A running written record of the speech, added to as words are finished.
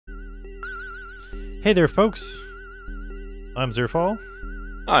Hey there, folks. I'm Zerfall.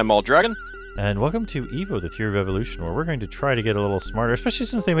 I'm Dragon. And welcome to E.V.O, the Theory of Evolution, where we're going to try to get a little smarter, especially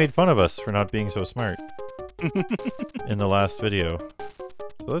since they made fun of us for not being so smart in the last video.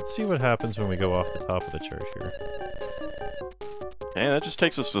 So let's see what happens when we go off the top of the chart here. Okay, that just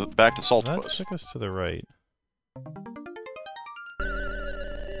takes us back to Saltquist. That took us to the right.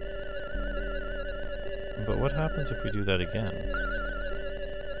 But what happens if we do that again?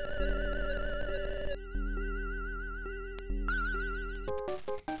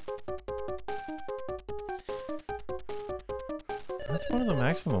 That's one of the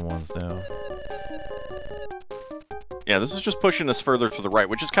maximum ones now. Yeah, this is just pushing us further to the right,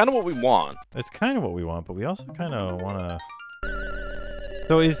 which is kind of what we want. It's kind of what we want, but we also kind of want to...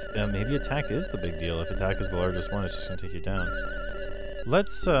 So is... maybe attack is the big deal. If attack is the largest one, it's just going to take you down.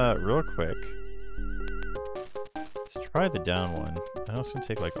 Let's, real quick... Let's try the down one. I know it's going to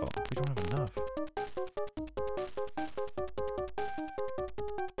take, like, oh, we don't have enough.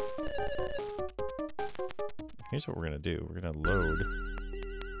 Here's what we're going to do. We're going to load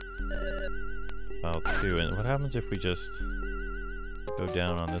file 2. And what happens if we just go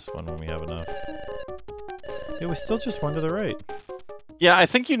down on this one when we have enough? It was still just one to the right. Yeah, I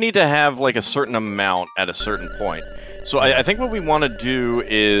think you need to have, like, a certain amount at a certain point. So I think what we want to do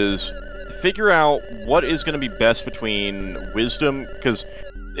is figure out what is going to be best between wisdom, because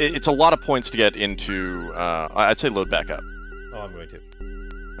it's a lot of points to get into, I'd say load back up. Oh, I'm going to.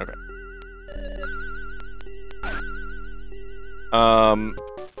 Okay.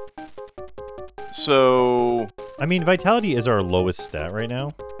 So... I mean, Vitality is our lowest stat right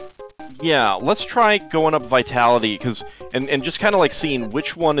now. Yeah, let's try going up Vitality, and just kind of like seeing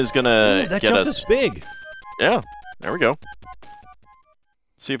which one is gonna that get jumped us... us big! Yeah, there we go.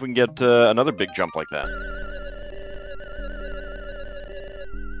 See if we can get another big jump like that.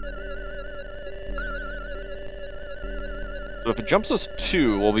 So if it jumps us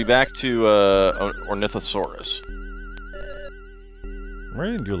 2, we'll be back to Ornithosaurus. We're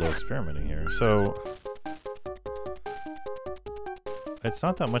going to do a little experimenting here. So, it's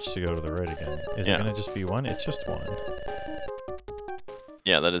not that much to go to the right again. Is it going to just be 1? It's just 1.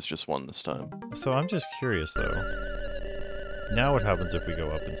 Yeah, that is just 1 this time. So I'm just curious, though. Now what happens if we go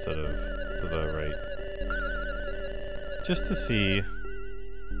up instead of to the right? Just to see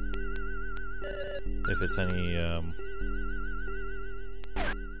if it's any,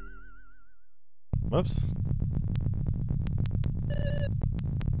 Whoops.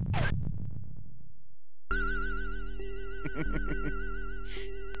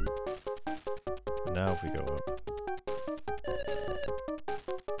 Now if we go up.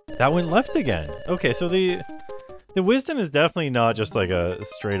 That went left again. Okay, so the wisdom is definitely not just like a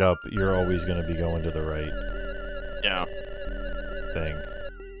straight up, you're always going to be going to the right. Yeah. Thing.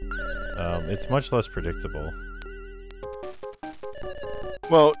 It's much less predictable.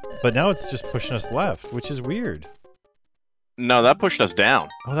 Well, but now it's just pushing us left, which is weird. No, that pushed us down.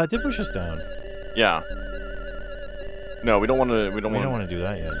 Oh, that did push us down. Yeah. No, we don't want to. We don't want to do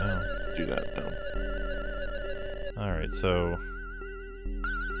that yet. No. Do that. No. All right, so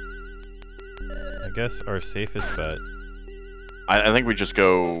I guess our safest bet. I think we just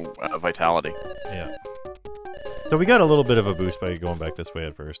go Vitality. Yeah. So we got a little bit of a boost by going back this way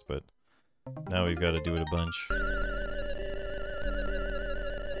at first, but now we've got to do it a bunch.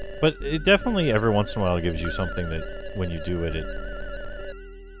 But it definitely, every once in a while, gives you something that, when you do it, it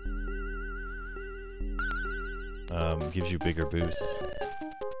gives you bigger boosts.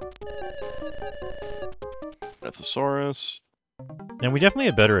 Ornithosaurus. And we definitely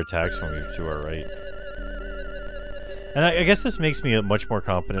had better attacks when we were to our right. And I guess this makes me much more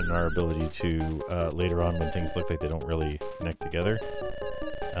confident in our ability to, later on, when things look like they don't really connect together,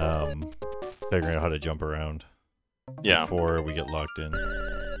 figuring out how to jump around before we get locked in.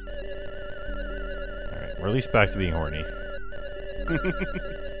 Alright, we're at least back to being horny. Can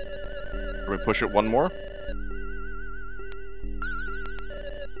we push it one more?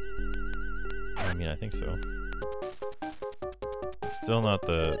 I mean, I think so. It's still not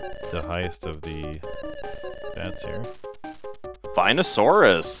the highest of the bats here.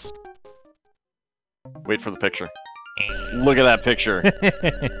 Spinosaurus! Wait for the picture. Look at that picture.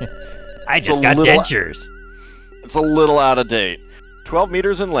 I just got dentures. It's a little out of date. 12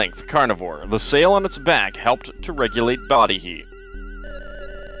 meters in length, carnivore. The sail on its back helped to regulate body heat.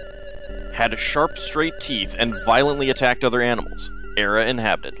 Had sharp, straight teeth and violently attacked other animals. Era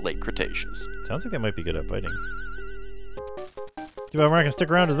inhabited late Cretaceous. Sounds like they might be good at biting. Too bad we're not gonna stick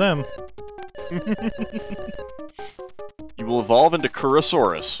around to them. You will evolve into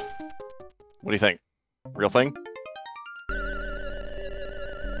Kurosaurus. What do you think? Real thing?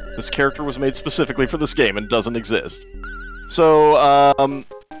 This character was made specifically for this game and doesn't exist. So,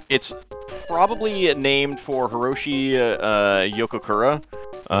 it's probably named for Hiroshi Yokokura,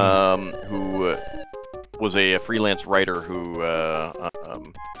 who was a freelance writer who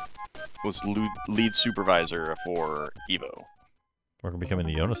was lead supervisor for E.V.O. We're becoming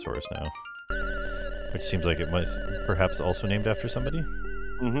the dinosaurs now. Which seems like it was perhaps also named after somebody?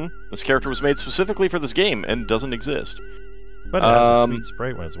 Mm-hmm. This character was made specifically for this game and doesn't exist. But it has a sweet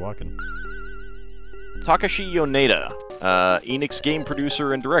sprite when it's walking. Takashi Yoneda, Enix game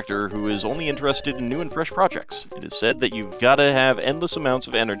producer and director who is only interested in new and fresh projects. It is said that you've got to have endless amounts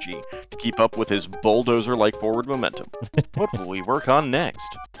of energy to keep up with his bulldozer-like forward momentum. What will we work on next?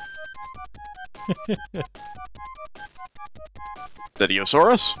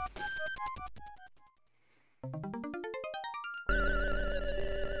 Stadiosaurus?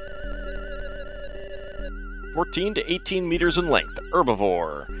 (14 to 18 meters in length,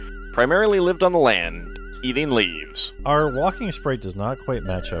 herbivore. Primarily lived on the land, eating leaves. Our walking sprite does not quite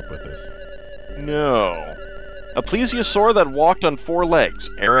match up with this. No. A plesiosaur that walked on 4 legs,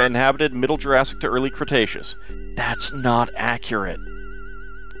 era inhabited Middle Jurassic to Early Cretaceous. That's not accurate.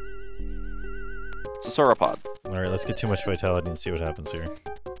 It's a sauropod. Alright, let's get too much vitality and see what happens here.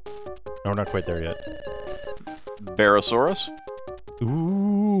 No, we're not quite there yet. Barosaurus?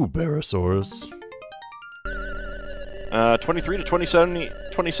 Ooh, Barosaurus. 23 to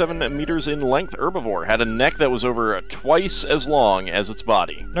 27 meters in length, herbivore. Had a neck that was over twice as long as its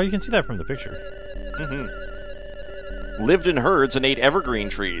body. Oh, you can see that from the picture. Mm-hmm. Lived in herds and ate evergreen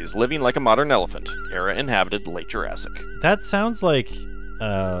trees, living like a modern elephant. Era inhabited late Jurassic. That sounds like,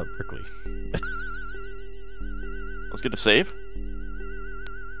 prickly. Let's get a save.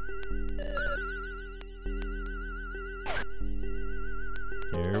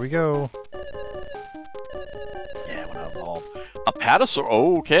 Here we go. Yeah, when I evolve. A patasaur.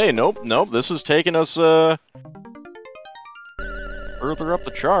 Oh, okay, nope. This is taking us further up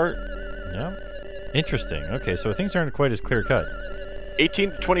the chart. Yeah. Interesting. Okay, so things aren't quite as clear cut.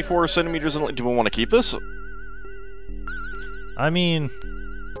 18 to 24 centimeters in length. Do we want to keep this? I mean,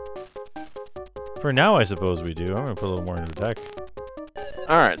 for now, I suppose we do. I'm gonna put a little more into the deck.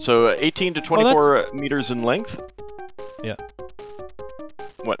 All right, so 18 to 24 meters in length. Yeah.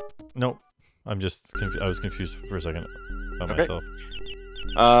 What? Nope. I was confused for a second about myself.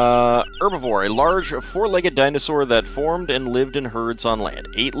 Herbivore, a large 4-legged dinosaur that formed and lived in herds on land.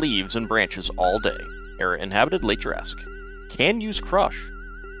 Ate leaves and branches all day. Era inhabited late Jurassic. Can use crush.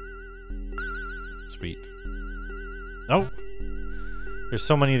 Sweet. Nope. There's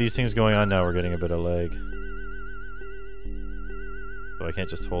so many of these things going on now, we're getting a bit of lag. So I can't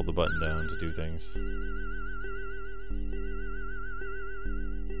just hold the button down to do things.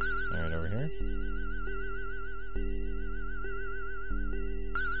 Alright, over here.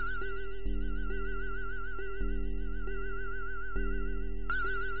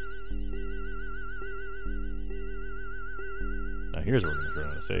 Now here's where we're going to throw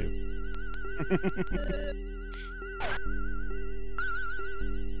on a save.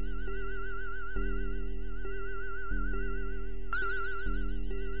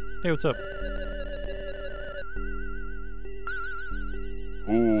 Hey, what's up?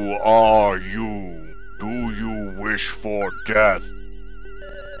 Who are you? Do you wish for death?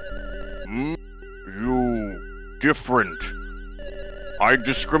 You different. I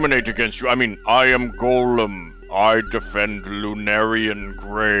discriminate against you. I mean, I am Golem. I defend Lunarian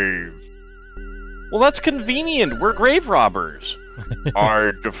grave. Well, that's convenient. We're grave robbers.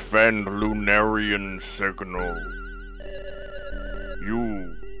 I defend Lunarian signal.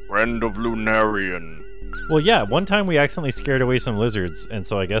 You, friend of Lunarian. Well, yeah, one time we accidentally scared away some lizards, and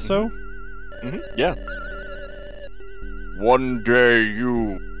so I guess so? Yeah. One day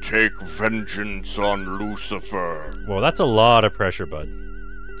you take vengeance on Lucifer. Well, that's a lot of pressure, bud.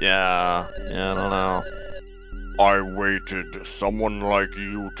 Yeah, I don't know. I waited someone like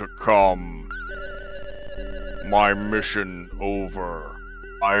you to come. My mission over.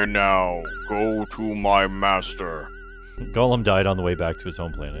 I now go to my master. Golem died on the way back to his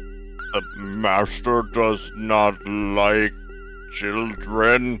home planet. The master does not like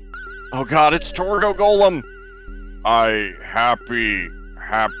children. Oh god, it's Torgo Golem! happy.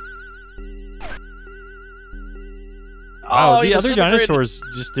 Wow, the other dinosaurs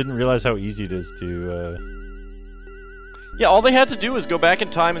just didn't realize how easy it is to, Yeah, all they had to do was go back in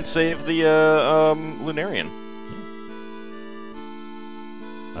time and save the, Lunarian.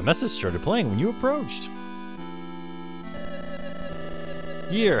 Yeah. A message started playing when you approached.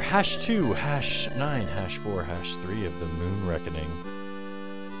 Year, #2, #9, #4, #3 of the Moon Reckoning.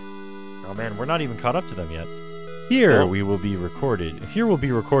 Oh man, we're not even caught up to them yet. Here will be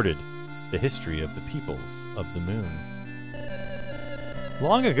recorded the history of the peoples of the moon.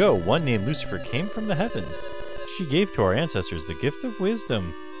 Long ago, one named Lucifer came from the heavens. She gave to our ancestors the gift of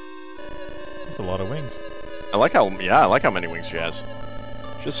wisdom. That's a lot of wings. I like how many wings she has.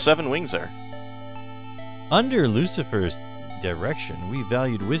 Just 7 wings there. Under Lucifer's direction, we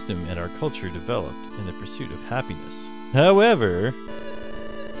valued wisdom and our culture developed in the pursuit of happiness. However,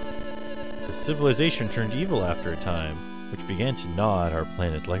 the civilization turned evil after a time, which began to gnaw at our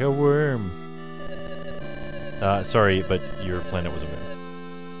planet like a worm. Sorry, but your planet was a moon.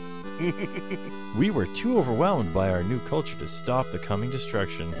 We were too overwhelmed by our new culture to stop the coming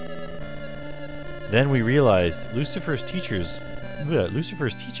destruction. Then we realized Lucifer's teachings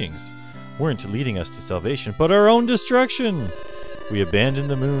weren't leading us to salvation, but our own destruction. We abandoned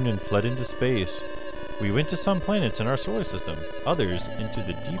the moon and fled into space. We went to some planets in our solar system, others into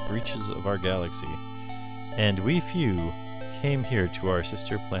the deep reaches of our galaxy. And we few came here to our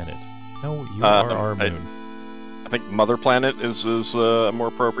sister planet. No, you are our moon. I think Mother Planet is more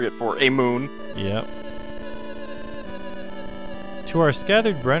appropriate for a moon. Yep. To our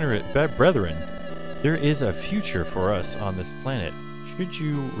scattered brethren, there is a future for us on this planet. Should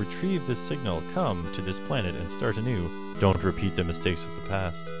you retrieve this signal, come to this planet and start anew. Don't repeat the mistakes of the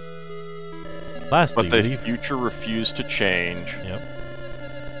past. Lastly, but the future refused to change. Yep.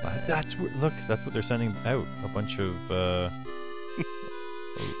 That's what they're sending out. A bunch of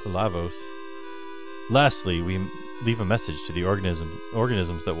lavos. Lastly, we leave a message to the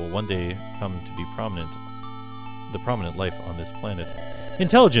organisms that will one day come to be the prominent life on this planet.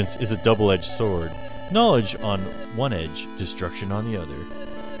 Intelligence is a double-edged sword. Knowledge on one edge, destruction on the other.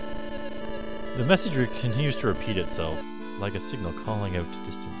 The message continues to repeat itself, like a signal calling out to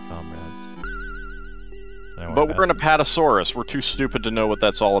distant comrades. But we're an Apatosaurus. We're too stupid to know what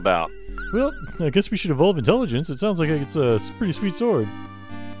that's all about. Well, I guess we should evolve intelligence. It sounds like it's a pretty sweet sword.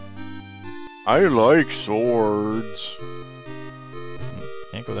 I like swords.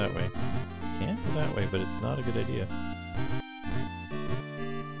 Can't go that way. Can't go that way, but it's not a good idea.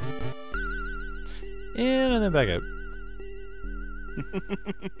 And then back out.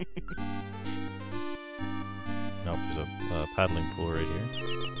 Nope, there's a paddling pool right here.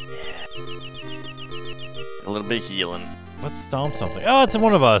 A little bit of healing. Let's stomp something. Oh, it's in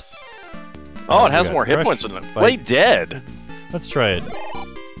one of us! Oh, it has more hit points in it. Play dead! Let's try it.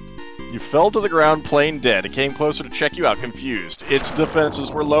 You fell to the ground plain dead. It came closer to check you out, confused. Its defenses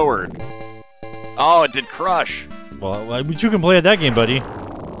were lowered. Oh, it did crush. Well, you can play at that game, buddy.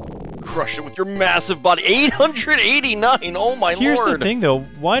 Crush it with your massive body. 889! Oh my lord! Here's the thing, though.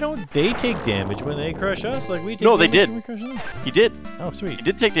 Why don't they take damage when they crush us? Like we take No, they damage did. when we crush them? He did. Oh, sweet. He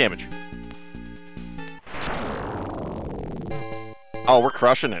did take damage. Oh, we're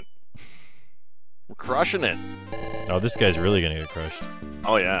crushing it. We're crushing it. Oh, this guy's really gonna get crushed.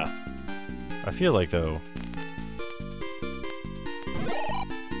 Oh, yeah. I feel like, though...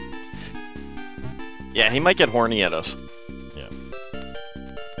 Yeah, he might get horny at us. Yeah.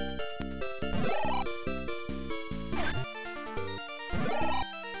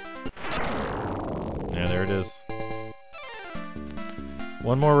 Yeah, there it is.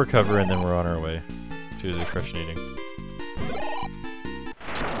 One more recover, and then we're on our way to the crushinating.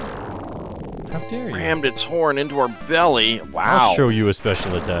 How dare you? Rammed its horn into our belly. Wow. I'll show you a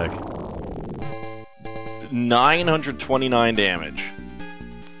special attack. 929 damage.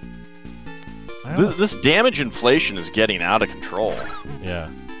 This damage inflation is getting out of control. Yeah.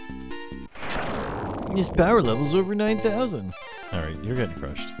 His power level's over 9,000. Alright, you're getting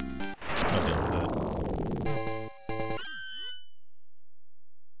crushed. I'm not dealing with that.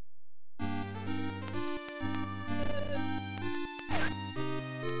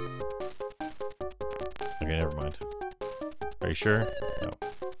 Okay, never mind. Are you sure? No.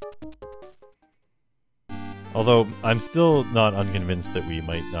 Although, I'm still not unconvinced that we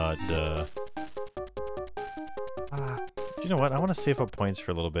might not, Do you know what? I want to save up points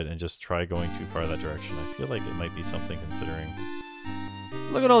for a little bit and just try going too far that direction. I feel like it might be something considering.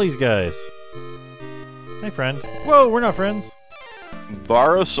 Look at all these guys! Hey, friend. Whoa, we're not friends!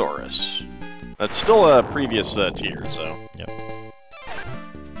 Barosaurus. That's still a previous tier, so... Yep.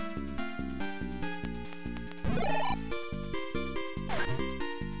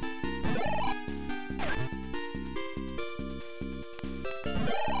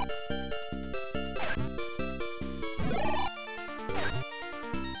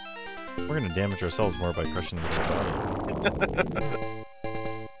 We're gonna damage ourselves more by crushing the body.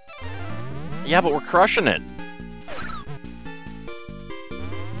 Yeah, but we're crushing it.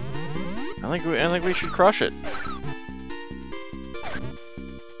 I think we should crush it.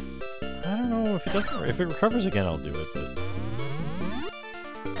 I don't know know, if it recovers again, I'll do it, but...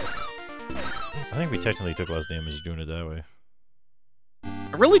 I think we technically took less damage doing it that way.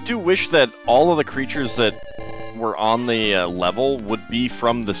 I really do wish that all of the creatures that were on the level would be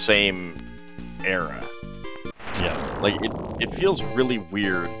from the same era. Yeah. Like, it feels really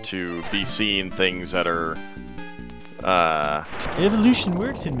weird to be seeing things that are... Evolution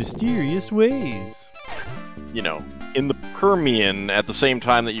works in mysterious ways. You know, in the Permian at the same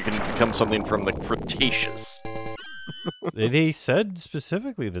time that you can become something from the Cretaceous. They said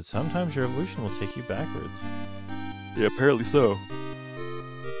specifically that sometimes your evolution will take you backwards. Yeah, apparently so.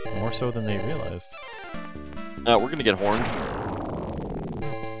 More so than they realized. We're gonna get horned.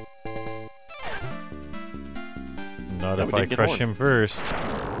 Not if I crush him first.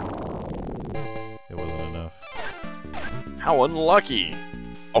 It wasn't enough. How unlucky!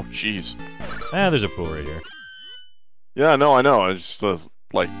 Oh, jeez. Ah, there's a pool right here. Yeah, no, I know. It's just,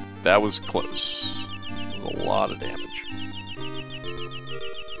 like, that was close. It was a lot of damage.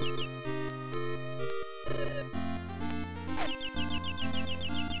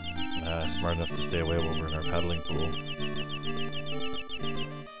 Smart enough to stay away while we're in our paddling pool.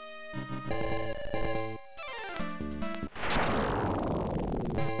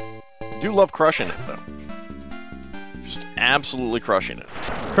 I do love crushing it, though. Just absolutely crushing it.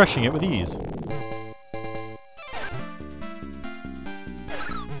 Crushing it with ease.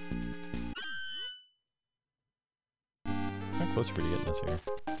 How close are we to getting this here?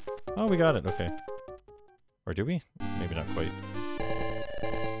 Oh, we got it, okay. Or do we? Maybe not quite.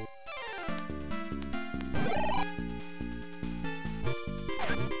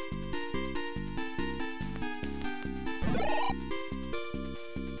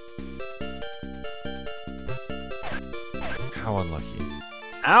 How unlucky.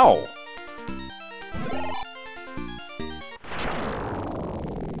 Ow!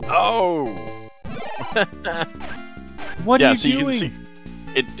 Oh! What are you so doing? You can see,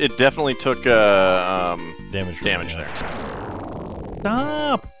 it definitely took damage there.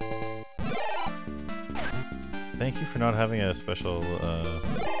 Stop! Thank you for not having a special,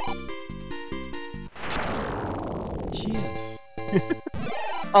 Jesus.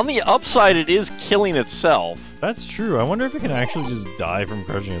 On the upside, it is killing itself. That's true. I wonder if it can actually just die from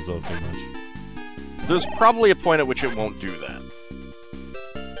crushing itself too much. There's probably a point at which it won't do that.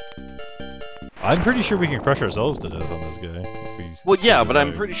 I'm pretty sure we can crush ourselves to death on this guy. Well, yeah, but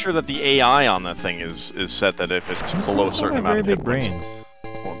I'm pretty sure that the AI on that thing is set that if it's below a certain amount of very hit big points, brains.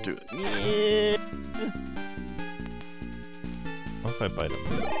 it won't do it. What if I bite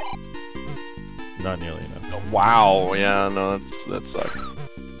him? Not nearly enough. Oh, wow, yeah, no, that sucked.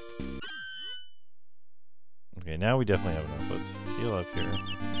 Okay, now we definitely have enough. Let's heal up here.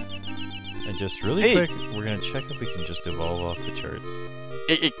 And just really quick, we're going to check if we can just evolve off the charts.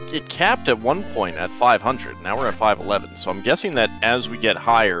 It capped at one point at 500. Now we're at 511. So I'm guessing that as we get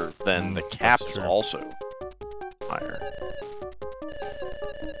higher, then the cap is also higher.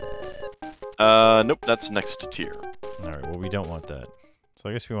 Nope, that's next tier. Alright, well we don't want that. So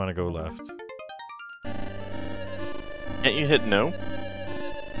I guess we want to go left. Can't you hit no?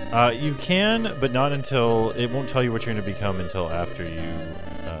 You can, but not until... It won't tell you what you're going to become until after you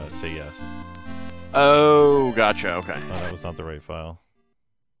say yes. Oh, gotcha, okay. Oh, that was not the right file.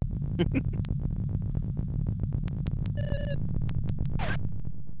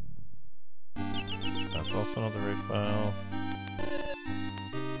 That's also not the right file.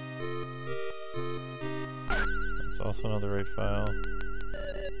 That's also not the right file.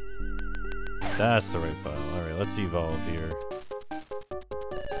 That's the right file. Alright, let's evolve here.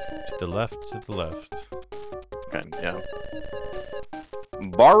 To the left, to the left. Okay, yeah.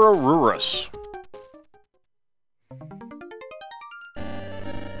 Bararurus.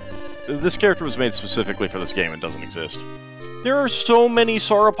 This character was made specifically for this game and doesn't exist. There are so many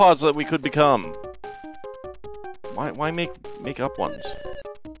sauropods that we could become. Why make up ones?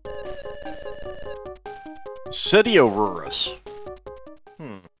 Sediorurus.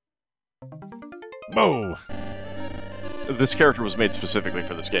 Whoa! This character was made specifically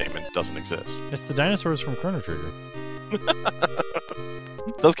for this game and doesn't exist. It's the dinosaurs from Chrono Trigger.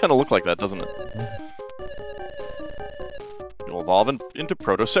 Does kind of look like that, doesn't it? You'll evolve into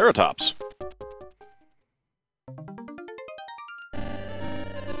Protoceratops.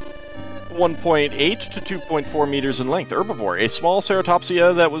 .8 to 2.4 meters in length. Herbivore, a small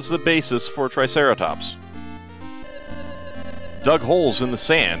ceratopsia that was the basis for Triceratops. Dug holes in the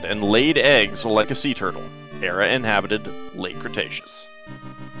sand and laid eggs like a sea turtle. Era inhabited late Cretaceous.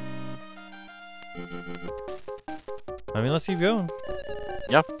 I mean, let's keep going.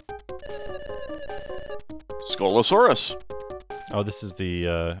 Yeah. Scolosaurus. Oh, this is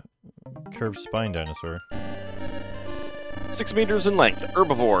the curved spine dinosaur. 6 meters in length,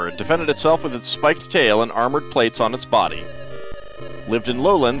 herbivore, defended itself with its spiked tail and armored plates on its body. Lived in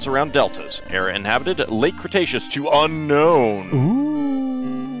lowlands around deltas. Era inhabited late Cretaceous to unknown. Ooh.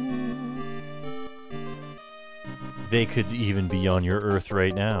 They could even be on your Earth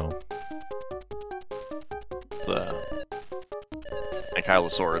right now. It's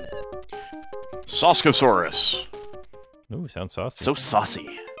Ankylosaurid. Sauskosaurus. Ooh, sounds saucy. So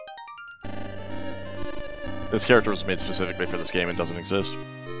saucy. This character was made specifically for this game and doesn't exist.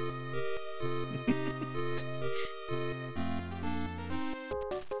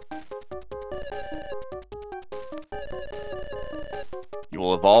 You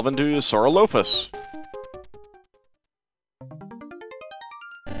will evolve into Saurolophus.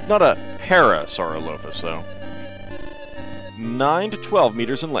 Not a Parasaurolophus, though. 9 to 12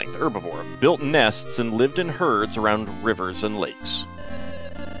 meters in length, herbivore, built nests and lived in herds around rivers and lakes.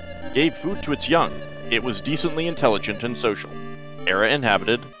 Gave food to its young. It was decently intelligent and social. Era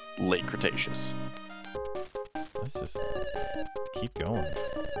inhabited late Cretaceous. Let's just keep going.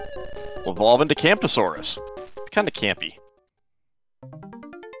 Will evolve into Camptosaurus. It's kind of campy.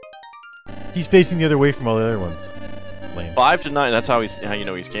 He's facing the other way from all the other ones. Lame. 5 to 9, that's how you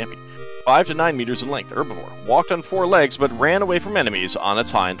know he's campy. 5 to 9 meters in length, herbivore. Walked on 4 legs, but ran away from enemies on its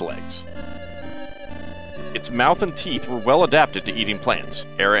hind legs. Its mouth and teeth were well adapted to eating plants.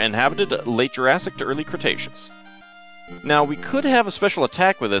 Era inhabited late Jurassic to early Cretaceous. Now, we could have a special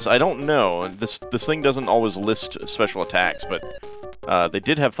attack with this, I don't know. This thing doesn't always list special attacks, but they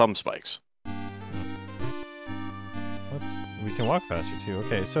did have thumb spikes. We can walk faster too.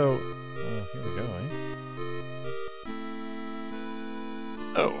 Okay, so here we go, eh?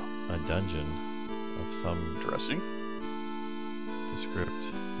 Oh. A dungeon of some Interesting. descript.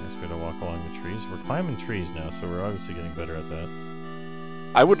 I guess we gotta walk along the trees. We're climbing trees now, so we're obviously getting better at that.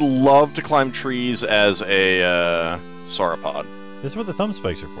 I would love to climb trees as a sauropod. This is what the thumb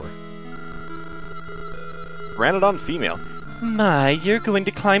spikes are for. Granodon female. My, you're going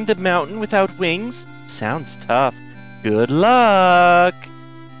to climb the mountain without wings? Sounds tough. Good luck!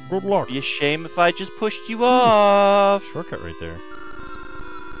 Good luck. Be a shame if I just pushed you off. Shortcut right there.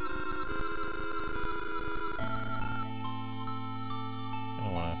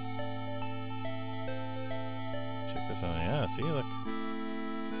 Kinda wanna check this out. Yeah, see, look.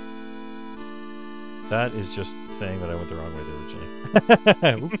 That is just saying that I went the wrong way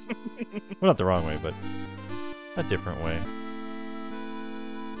originally. Oops. Well, not the wrong way, but a different way.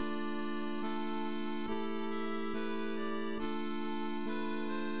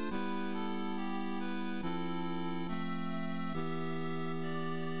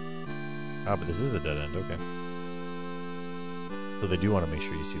 Ah, but this is a dead end, okay. So they do want to make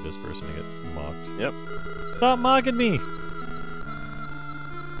sure you see this person to get mocked. Yep. Stop mocking me!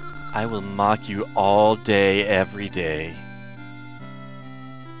 I will mock you all day, every day.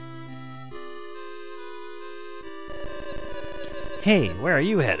 Hey, where are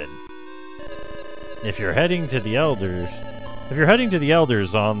you headed? If you're heading to the elders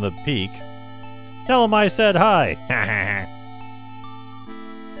on the peak, tell them I said hi.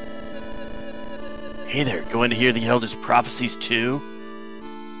 Hey there, going to hear the Elder's prophecies too?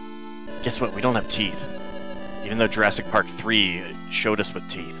 Guess what, we don't have teeth. Even though Jurassic Park 3 showed us with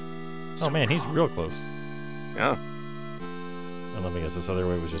teeth. Oh man, he's real close. Yeah. And let me guess, this other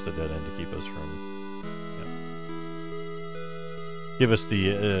way was just a dead end to keep us from... Yeah. Give us the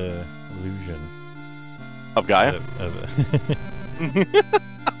illusion. Of Gaia? Of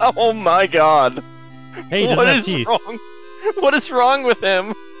Oh my god! Hey, he doesn't have teeth. Wrong? What is wrong with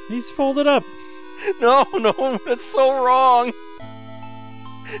him? He's folded up. No, that's so wrong!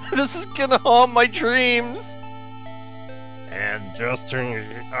 This is gonna haunt my dreams! And just who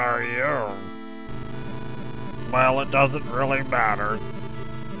are you? Well, it doesn't really matter.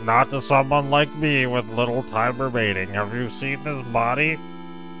 Not to someone like me with little time remaining. Have you seen this body?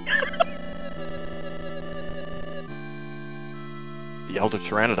 The Elder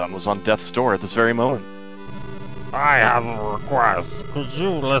Pteranodon was on death's door at this very moment. I have a request. Could you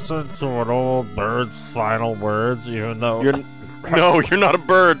listen to an old bird's final words, even though... No, you're not a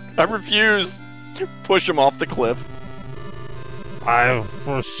bird. I refuse. Push him off the cliff. I've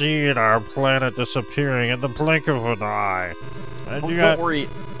foreseen our planet disappearing in the blink of an eye. And Don't worry.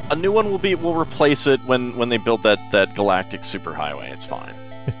 A new one will replace it when they build that galactic superhighway. It's fine.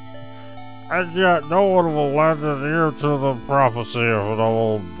 And yet no one will lend an ear to the prophecy of an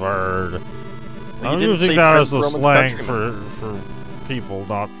old bird. Well, I'm using that as a slang for people,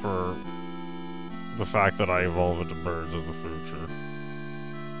 not for the fact that I evolve into birds in the future.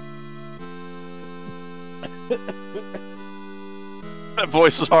 That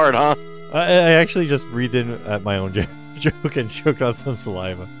voice is hard, huh? I actually just breathed in at my own joke and choked on some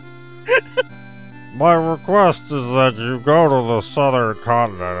saliva. My request is that you go to the southern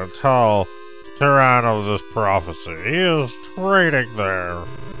continent and tell Tyrann of this prophecy. He is trading there.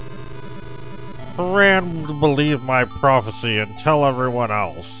 Tyrann would believe my prophecy and tell everyone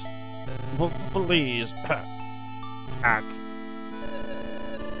else. Please, hack.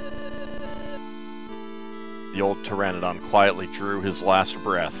 The old Pteranodon quietly drew his last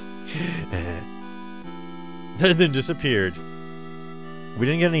breath. And then disappeared. We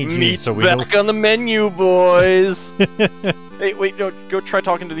didn't get any genes, Meat so we back on the menu, boys! Hey, wait, no, go try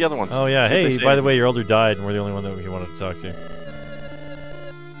talking to the other ones. Oh yeah, See if they hey, say by the way, anything. your elder died and we're the only one that he wanted to talk to.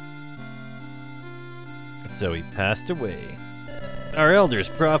 So he passed away. Our elder's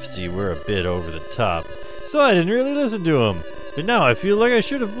prophecy were a bit over the top, so I didn't really listen to him. But now I feel like I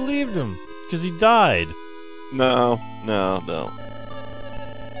should have believed him, because he died. No.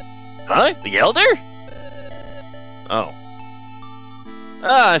 Huh? The Elder? Oh.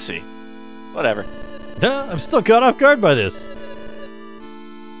 Ah, I see. Whatever. I'm still caught off guard by this.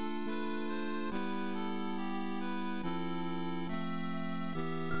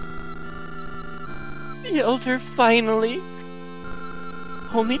 The Elder, finally.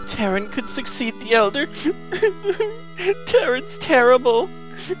 Only Terran could succeed the Elder. Terran's terrible.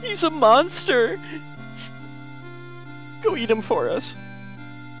 He's a monster. Go eat him for us.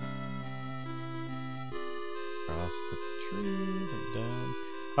 Across the trees and down.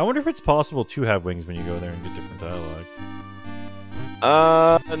 I wonder if it's possible to have wings when you go there and get different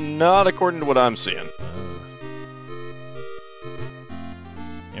dialogue. Not according to what I'm seeing.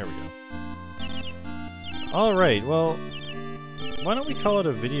 There we go. Alright, well, why don't we call it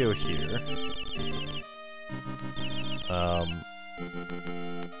a video here?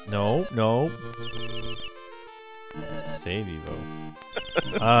 No. Save E.V.O.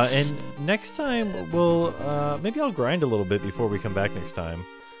 And next time, we'll, maybe I'll grind a little bit before we come back next time.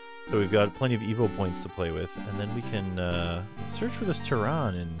 So we've got plenty of E.V.O points to play with, and then we can, search for this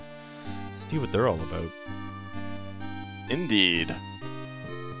Tyrann and see what they're all about. Indeed.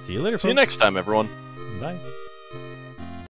 See you later, folks. See you next time, everyone. Bye.